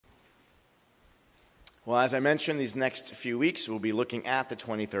Well, as I mentioned, these next few weeks we'll be looking at the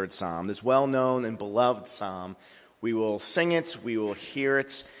 23rd Psalm, this well-known and beloved psalm. We will sing it, we will hear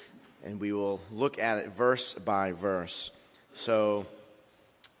it, and we will look at it verse by verse. So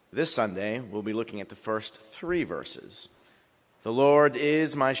this Sunday, we'll be looking at the first 3 verses. The Lord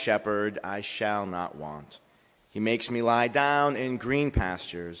is my shepherd, I shall not want. He makes me lie down in green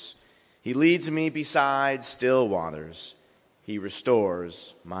pastures. He leads me beside still waters. He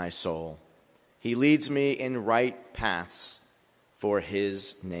restores my soul. He leads me in right paths for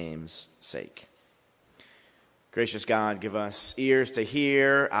his name's sake. Gracious God, give us ears to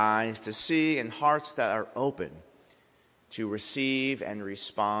hear, eyes to see, and hearts that are open to receive and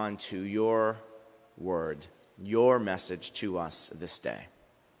respond to your word, your message to us this day.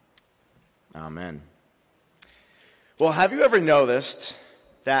 Amen. Well, have you ever noticed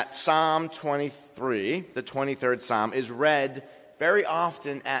that Psalm 23, the 23rd Psalm, is read very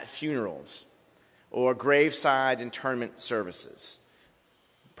often at funerals or graveside interment services?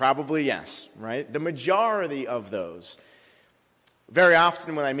 Probably yes, right? The majority of those. Very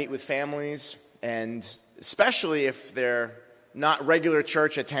often when I meet with families, and especially if they're not regular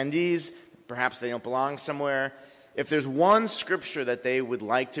church attendees, perhaps they don't belong somewhere, if there's one scripture that they would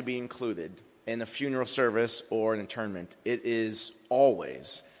like to be included in a funeral service or an interment, it is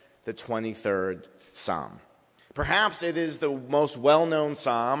always the 23rd Psalm. Perhaps it is the most well-known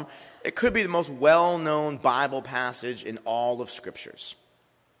psalm. It could be the most well-known Bible passage in all of Scriptures.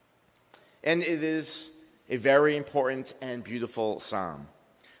 And it is a very important and beautiful psalm.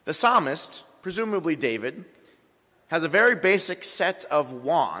 The psalmist, presumably David, has a very basic set of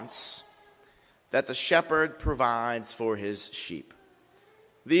wants that the shepherd provides for his sheep.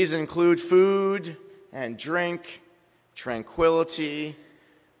 These include food and drink, tranquility,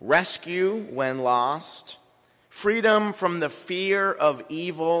 rescue when lost, freedom from the fear of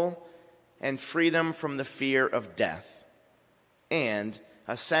evil, and freedom from the fear of death, and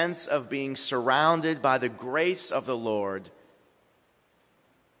a sense of being surrounded by the grace of the Lord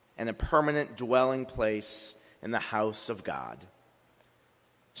and a permanent dwelling place in the house of God.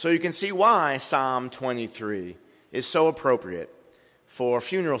 So you can see why Psalm 23 is so appropriate for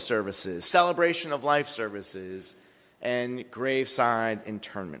funeral services, celebration of life services, and graveside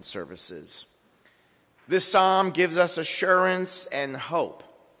interment services. This psalm gives us assurance and hope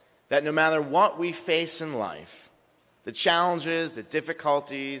that no matter what we face in life, the challenges, the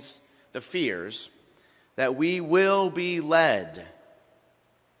difficulties, the fears, that we will be led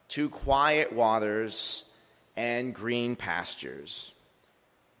to quiet waters and green pastures.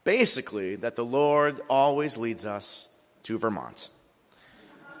 Basically, that the Lord always leads us to Vermont.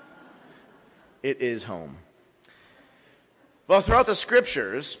 It is home. Well, throughout the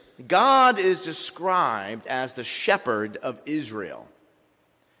Scriptures, God is described as the shepherd of Israel.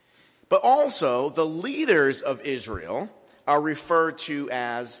 But also, the leaders of Israel are referred to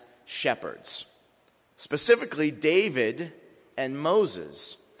as shepherds. Specifically, David and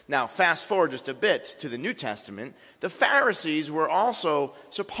Moses. Now, fast forward just a bit to the New Testament. The Pharisees were also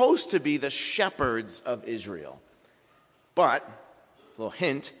supposed to be the shepherds of Israel. But, a little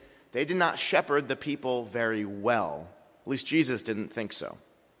hint, they did not shepherd the people very well. At least Jesus didn't think so.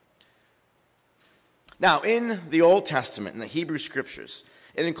 Now, in the Old Testament, in the Hebrew Scriptures,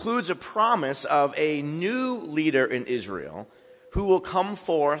 it includes a promise of a new leader in Israel who will come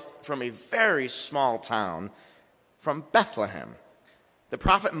forth from a very small town, from Bethlehem. The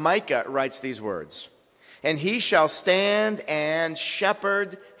prophet Micah writes these words, "And he shall stand and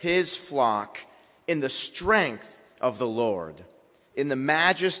shepherd his flock in the strength of the Lord, in the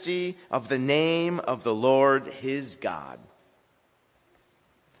majesty of the name of the Lord his God."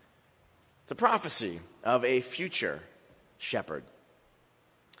 It's a prophecy of a future shepherd.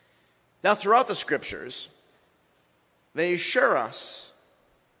 Now, throughout the Scriptures, they assure us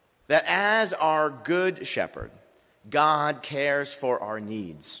that as our good shepherd, God cares for our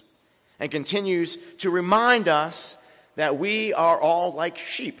needs and continues to remind us that we are all like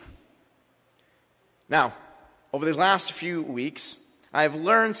sheep. Now, over the last few weeks, I have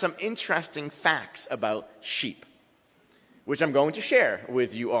learned some interesting facts about sheep, which I'm going to share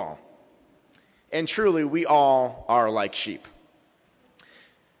with you all. And truly, we all are like sheep.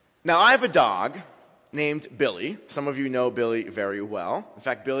 Now, I have a dog named Billy. Some of you know Billy very well. In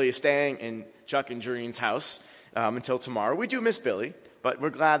fact, Billy is staying in Chuck and Julian's house until tomorrow. We do miss Billy, but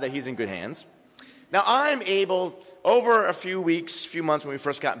we're glad that he's in good hands. Now, I'm able, over a few weeks, few months when we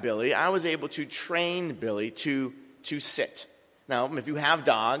first got Billy, I was able to train Billy to sit. Now, if you have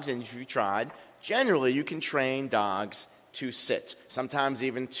dogs and if you tried, generally you can train dogs to sit, sometimes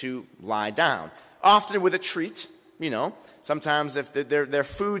even to lie down, often with a treat, you know. Sometimes if they're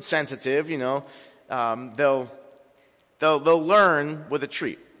food sensitive, you know, they'll learn with a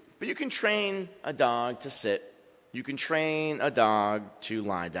treat. But you can train a dog to sit. You can train a dog to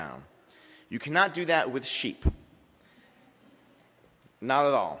lie down. You cannot do that with sheep. Not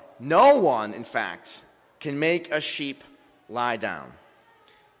at all. No one, in fact, can make a sheep lie down.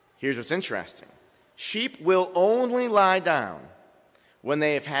 Here's what's interesting. Sheep will only lie down when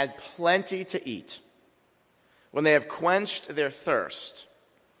they have had plenty to eat, when they have quenched their thirst,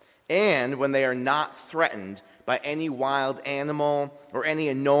 and when they are not threatened by any wild animal or any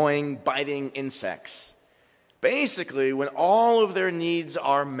annoying, biting insects. Basically, when all of their needs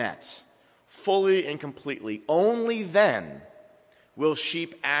are met, fully and completely, only then will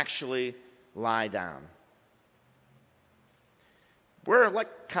sheep actually lie down. We're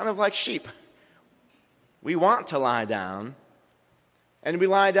kind of like sheep. We want to lie down, and we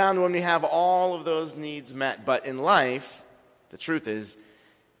lie down when we have all of those needs met. But in life, the truth is,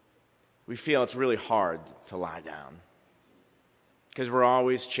 we feel it's really hard to lie down because we're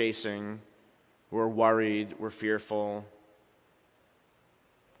always chasing, we're worried, we're fearful.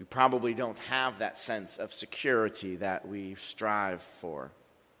 We probably don't have that sense of security that we strive for.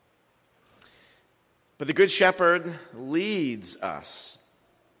 But the Good Shepherd leads us.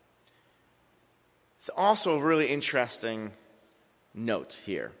 It's also a really interesting note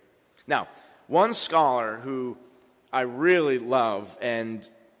here. Now, one scholar who I really love and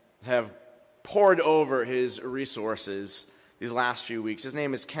have pored over his resources these last few weeks, his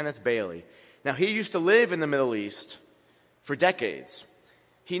name is Kenneth Bailey. Now, he used to live in the Middle East for decades.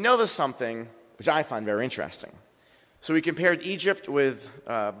 He noticed something which I find very interesting. So he compared Egypt with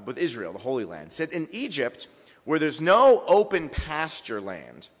Israel, the Holy Land. He said, in Egypt, where there's no open pasture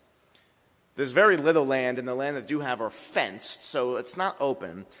land, there's very little land, and the land that do have are fenced, so it's not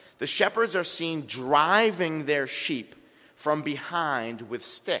open. The shepherds are seen driving their sheep from behind with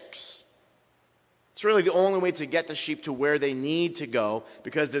sticks. It's really the only way to get the sheep to where they need to go,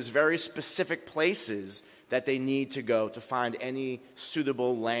 because there's very specific places that they need to go to find any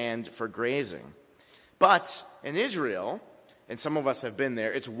suitable land for grazing. But in Israel, and some of us have been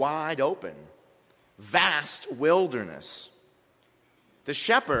there, it's wide open, vast wilderness. The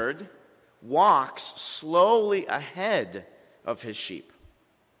shepherd walks slowly ahead of his sheep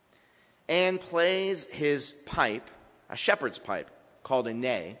and plays his pipe, a shepherd's pipe called a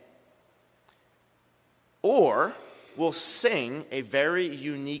neigh, or will sing a very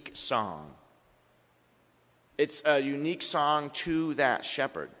unique song. It's a unique song to that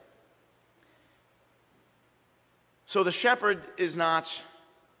shepherd. So the shepherd is not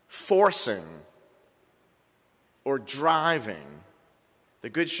forcing or driving. The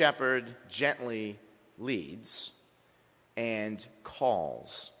Good Shepherd gently leads and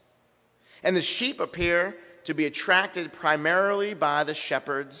calls. And the sheep appear to be attracted primarily by the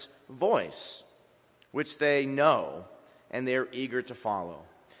shepherd's voice, which they know and they're eager to follow.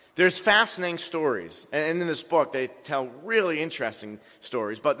 There's fascinating stories, and in this book they tell really interesting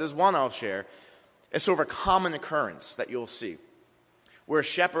stories, but there's one I'll share. It's sort of a common occurrence that you'll see, where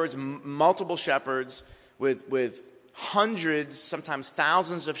shepherds, multiple shepherds with hundreds, sometimes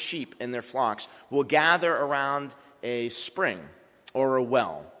thousands of sheep in their flocks will gather around a spring or a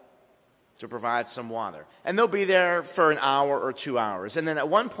well to provide some water. And they'll be there for an hour or 2 hours. And then at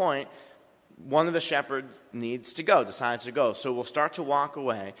one point, one of the shepherds decides to go. So we'll start to walk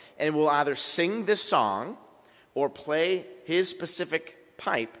away, and we'll either sing this song or play his specific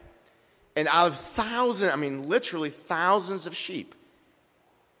pipe. And out of literally thousands of sheep,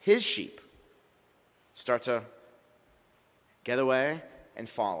 his sheep start to get away and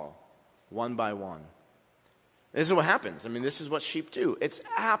follow, one by one. This is what happens. This is what sheep do. It's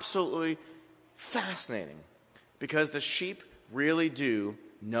absolutely fascinating because the sheep really do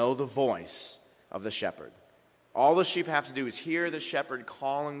know the voice of the shepherd. All the sheep have to do is hear the shepherd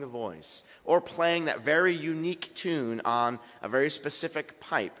calling the voice or playing that very unique tune on a very specific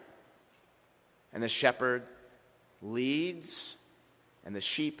pipe. And the shepherd leads and the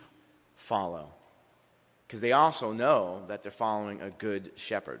sheep follow, because they also know that they're following a good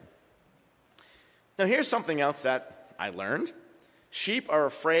shepherd. Now, here's something else that I learned. Sheep are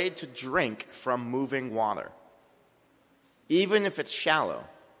afraid to drink from moving water, even if it's shallow.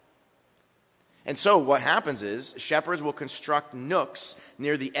 And so what happens is shepherds will construct nooks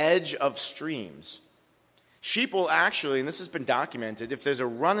near the edge of streams. Sheep will actually, and this has been documented, if there's a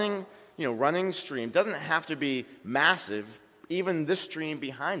running stream, doesn't have to be massive, even this stream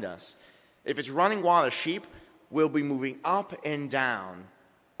behind us. If it's running water, sheep will be moving up and down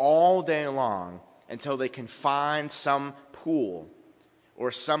all day long until they can find some pool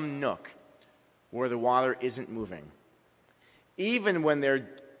or some nook where the water isn't moving. Even when they're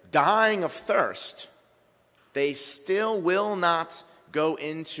dying of thirst, they still will not go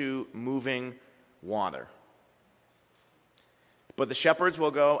into moving water. But the shepherds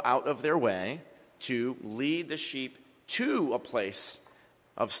will go out of their way to lead the sheep to a place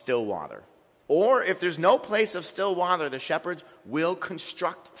of still water. Or if there's no place of still water, the shepherds will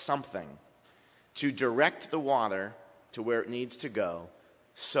construct something to direct the water to where it needs to go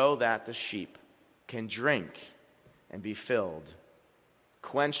so that the sheep can drink and be filled,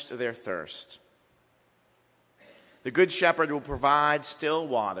 quenched their thirst. The good shepherd will provide still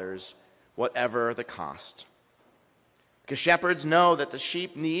waters, whatever the cost. Because shepherds know that the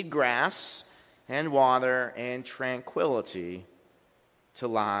sheep need grass and water and tranquility to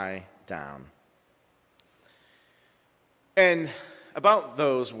lie down. And about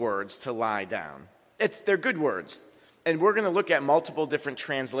those words, to lie down, they're good words. And we're going to look at multiple different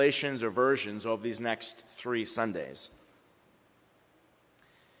translations or versions of these next 3 Sundays.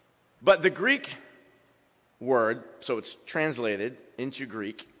 But the Greek word, so it's translated into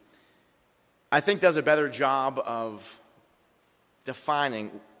Greek, I think does a better job of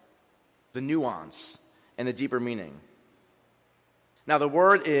defining the nuance and the deeper meaning. Now, the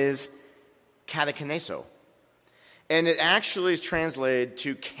word is katakineso, and it actually is translated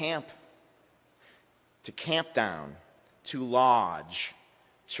to camp down, to lodge,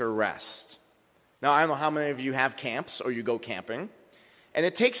 to rest. Now, I don't know how many of you have camps or you go camping, and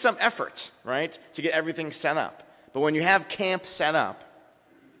it takes some effort, right, to get everything set up. But when you have camp set up,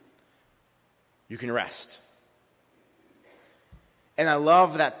 you can rest. And I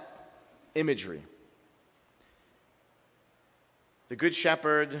love that imagery. The Good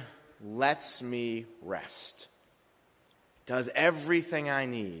Shepherd lets me rest, does everything I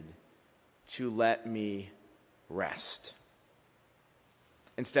need to let me rest.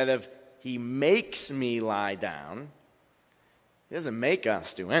 Instead of he makes me lie down, he doesn't make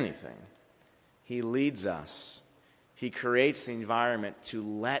us do anything. He leads us. He creates the environment to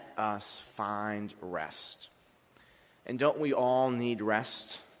let us find rest. And don't we all need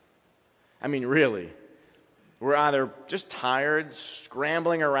rest? I mean, really. We're either just tired,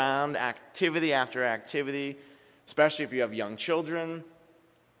 scrambling around, activity after activity, especially if you have young children.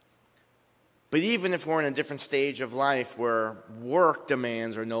 But even if we're in a different stage of life where work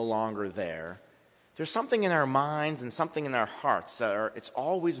demands are no longer there, there's something in our minds and something in our hearts that it's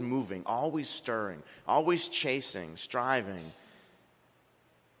always moving, always stirring, always chasing, striving.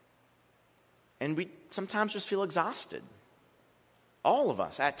 And we sometimes just feel exhausted. All of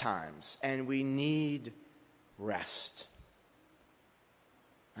us at times. And we need rest.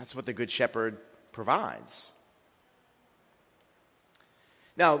 That's what the Good Shepherd provides.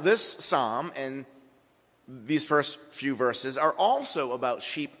 Now, this psalm and these first few verses are also about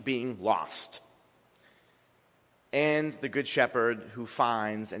sheep being lost, and the Good Shepherd who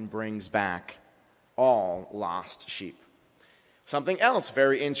finds and brings back all lost sheep. Something else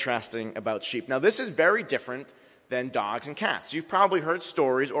very interesting about sheep. Now, this is very different than dogs and cats. You've probably heard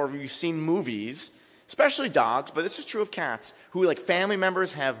stories or you've seen movies, especially dogs, but this is true of cats, who, like, family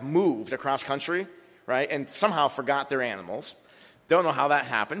members have moved across country, right, and somehow forgot their animals. Don't know how that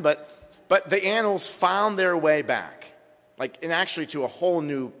happened, but the animals found their way back, and actually to a whole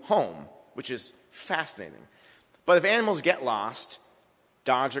new home, which is fascinating. But if animals get lost,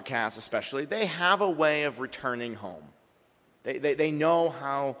 dogs or cats especially, they have a way of returning home. They know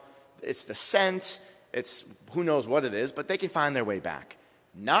how, it's the scent, it's who knows what it is, but they can find their way back.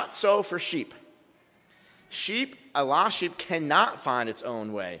 Not so for sheep. A lost sheep cannot find its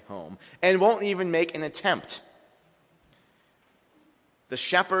own way home and won't even make an attempt. The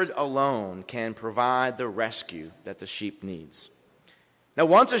shepherd alone can provide the rescue that the sheep needs. Now,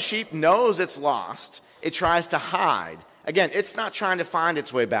 once a sheep knows it's lost, it tries to hide. Again, it's not trying to find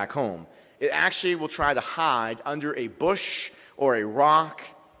its way back home. It actually will try to hide under a bush or a rock,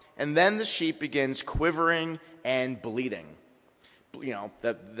 and then the sheep begins quivering and bleating. You know,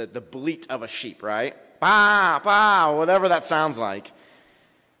 the bleat of a sheep, right? Bah, bah, whatever that sounds like.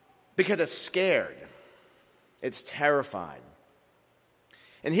 Because it's scared. It's terrified.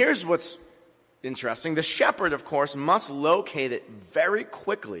 And here's what's interesting. The shepherd, of course, must locate it very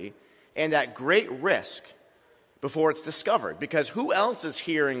quickly and at great risk before it's discovered. Because who else is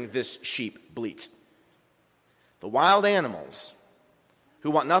hearing this sheep bleat? The wild animals, who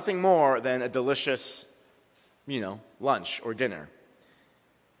want nothing more than a delicious, lunch or dinner.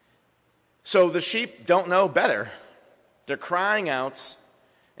 So the sheep don't know better. They're crying out,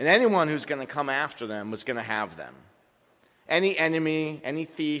 and anyone who's going to come after them was going to have them. Any enemy, any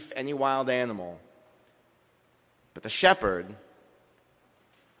thief, any wild animal. But the shepherd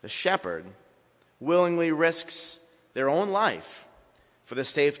willingly risks their own life for the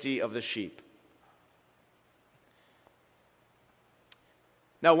safety of the sheep.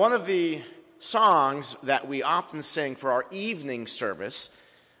 Now, one of the songs that we often sing for our evening service,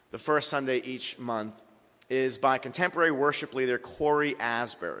 the first Sunday each month, is by contemporary worship leader Corey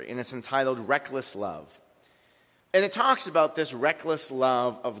Asbury, and it's entitled Reckless Love. And it talks about this reckless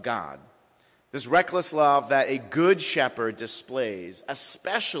love of God, this reckless love that a good shepherd displays,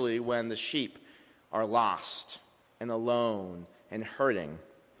 especially when the sheep are lost and alone and hurting.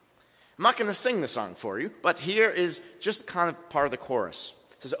 I'm not going to sing the song for you, but here is just kind of part of the chorus.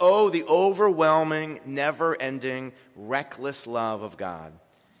 It says, "Oh, the overwhelming, never-ending, reckless love of God.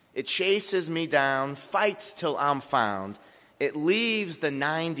 It chases me down, fights till I'm found. It leaves the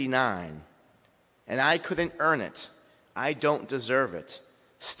 99, and I couldn't earn it. I don't deserve it.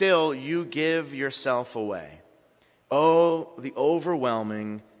 Still, you give yourself away. Oh, the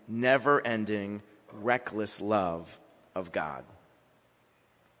overwhelming, never-ending, reckless love of God."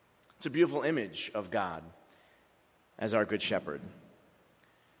 It's a beautiful image of God as our good shepherd.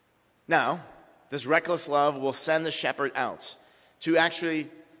 Now, this reckless love will send the shepherd out to actually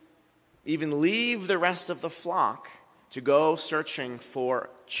even leave the rest of the flock to go searching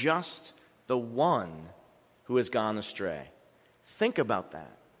for just the one who has gone astray. Think about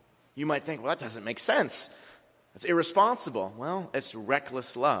that. You might think, well, that doesn't make sense. It's irresponsible. Well, it's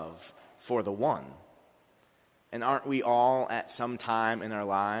reckless love for the one. And aren't we all at some time in our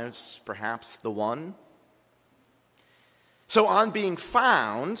lives perhaps the one? So on being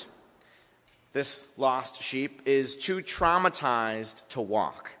found, this lost sheep is too traumatized to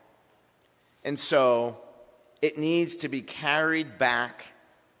walk. And so it needs to be carried back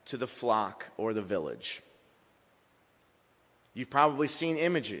to the flock or the village. You've probably seen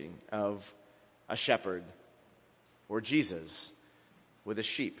imagery of a shepherd or Jesus with a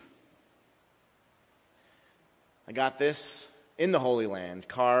sheep. I got this in the Holy Land,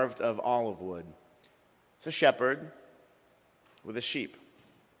 carved of olive wood. It's a shepherd with a sheep,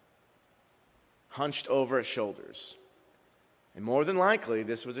 hunched over its shoulders. And more than likely,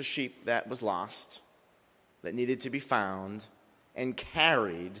 this was a sheep that was lost, that needed to be found and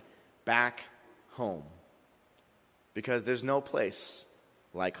carried back home. Because there's no place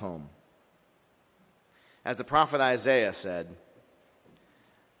like home. As the prophet Isaiah said,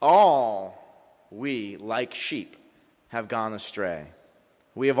 "All we, like sheep, have gone astray.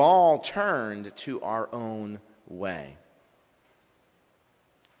 We have all turned to our own way."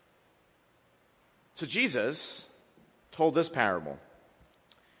 So Jesus told this parable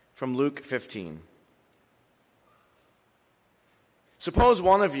from Luke 15. "Suppose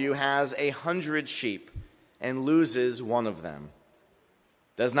one of you has 100 sheep and loses one of them.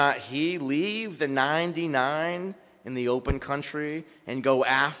 Does not he leave the 99 in the open country and go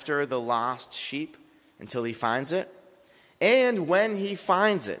after the lost sheep until he finds it? And when he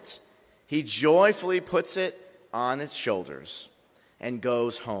finds it, he joyfully puts it on its shoulders and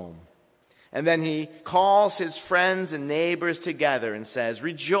goes home. And then he calls his friends and neighbors together and says,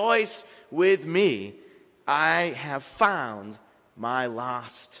 'Rejoice with me, I have found my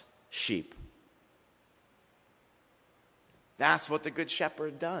lost sheep.'" That's what the Good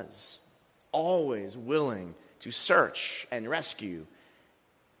Shepherd does, always willing to search and rescue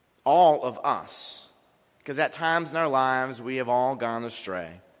all of us. Because at times in our lives, we have all gone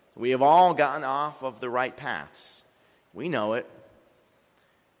astray. We have all gotten off of the right paths. We know it.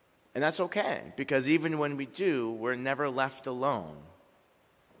 And that's okay, because even when we do, we're never left alone.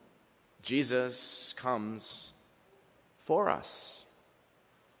 Jesus comes for us.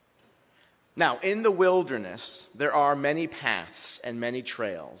 Now, in the wilderness, there are many paths and many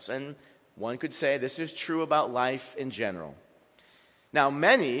trails, and one could say this is true about life in general. Now,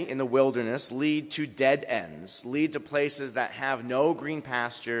 many in the wilderness lead to dead ends, lead to places that have no green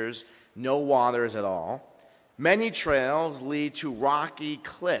pastures, no waters at all. Many trails lead to rocky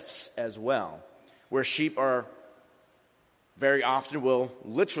cliffs as well, where sheep are very often will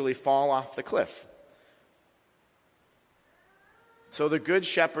literally fall off the cliff. So the Good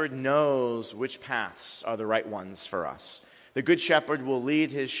Shepherd knows which paths are the right ones for us. The Good Shepherd will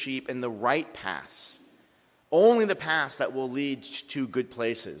lead his sheep in the right paths, only the paths that will lead to good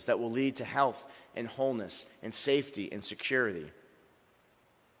places, that will lead to health and wholeness and safety and security.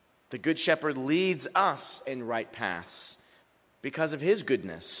 The Good Shepherd leads us in right paths because of his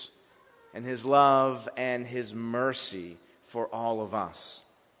goodness and his love and his mercy for all of us.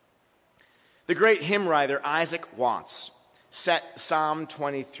 The great hymn writer Isaac Watts set Psalm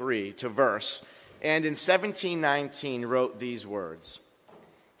 23 to verse, and in 1719 wrote these words,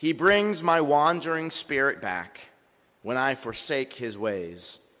 "He brings my wandering spirit back when I forsake his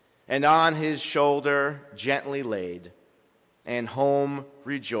ways, and on his shoulder gently laid, and home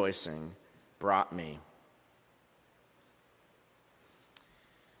rejoicing brought me.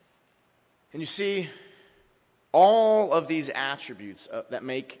 And you see, all of these attributes that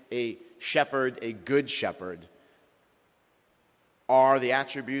make a shepherd a good shepherd are the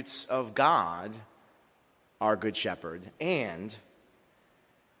attributes of God, our good shepherd, and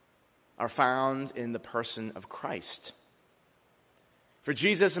are found in the person of Christ. For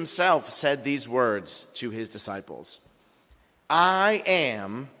Jesus himself said these words to his disciples, "I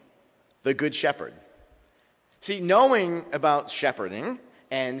am the good shepherd." See, knowing about shepherding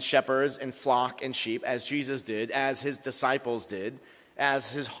and shepherds and flock and sheep, as Jesus did, as his disciples did,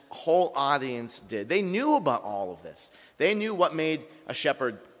 as his whole audience did, they knew about all of this. They knew what made a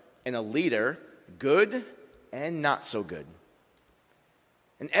shepherd and a leader good and not so good.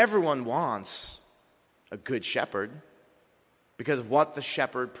 And everyone wants a good shepherd because of what the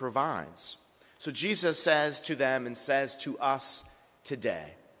shepherd provides. So Jesus says to them and says to us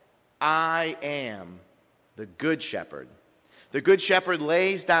today, "I am the good shepherd." The good shepherd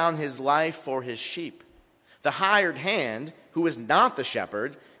lays down his life for his sheep. The hired hand, who is not the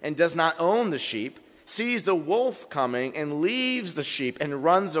shepherd and does not own the sheep, sees the wolf coming and leaves the sheep and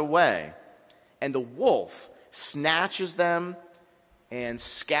runs away. And the wolf snatches them and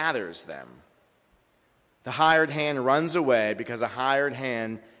scatters them. The hired hand runs away because a hired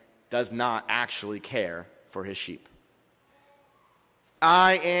hand does not actually care for his sheep.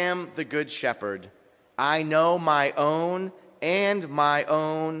 I am the good shepherd. I know my own, and my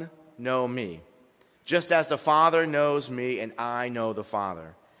own know me. Just as the Father knows me, and I know the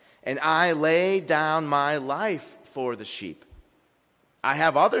Father. And I lay down my life for the sheep. I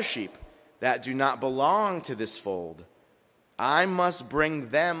have other sheep that do not belong to this fold. I must bring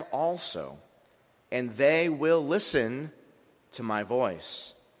them also, and they will listen to my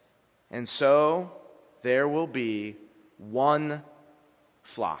voice. And so there will be one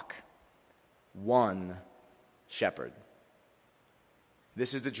flock, one shepherd.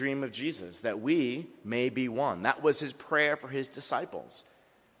 This is the dream of Jesus, that we may be one. That was his prayer for his disciples,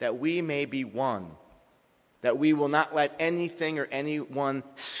 that we may be one, that we will not let anything or anyone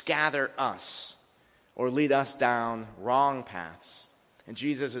scatter us or lead us down wrong paths. And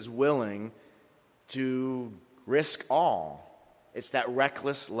Jesus is willing to risk all. It's that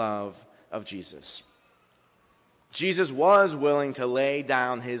reckless love of Jesus. Jesus was willing to lay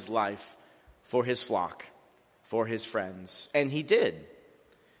down his life for his flock, for his friends, and he did.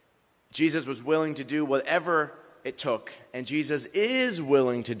 Jesus was willing to do whatever it took, and Jesus is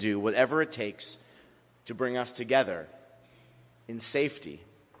willing to do whatever it takes to bring us together in safety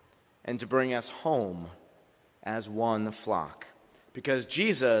and to bring us home as one flock, because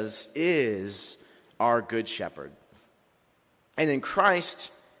Jesus is our good shepherd. And in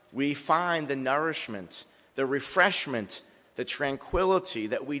Christ, we find the nourishment, the refreshment, the tranquility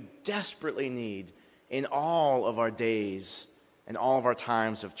that we desperately need in all of our days and all of our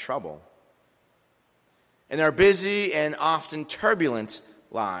times of trouble. In our busy and often turbulent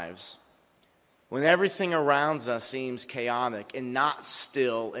lives, when everything around us seems chaotic and not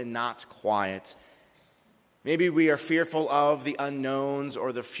still and not quiet, maybe we are fearful of the unknowns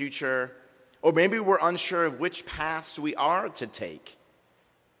or the future, or maybe we're unsure of which paths we are to take,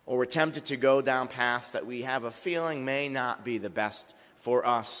 or we're tempted to go down paths that we have a feeling may not be the best for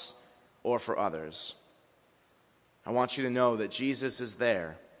us or for others. I want you to know that Jesus is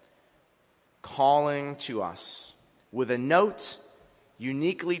there, calling to us with a note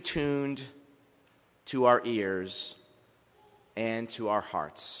uniquely tuned to our ears and to our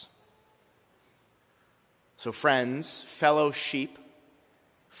hearts. So friends, fellow sheep,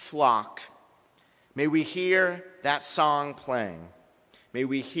 flock, may we hear that song playing. May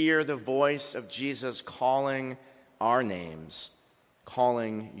we hear the voice of Jesus calling our names,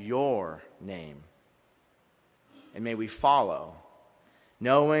 calling your name. And may we follow,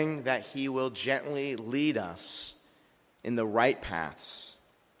 knowing that he will gently lead us in the right paths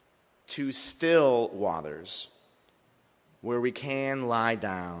to still waters where we can lie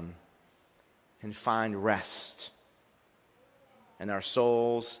down and find rest, and our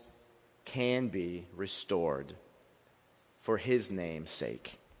souls can be restored for his name's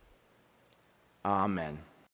sake. Amen.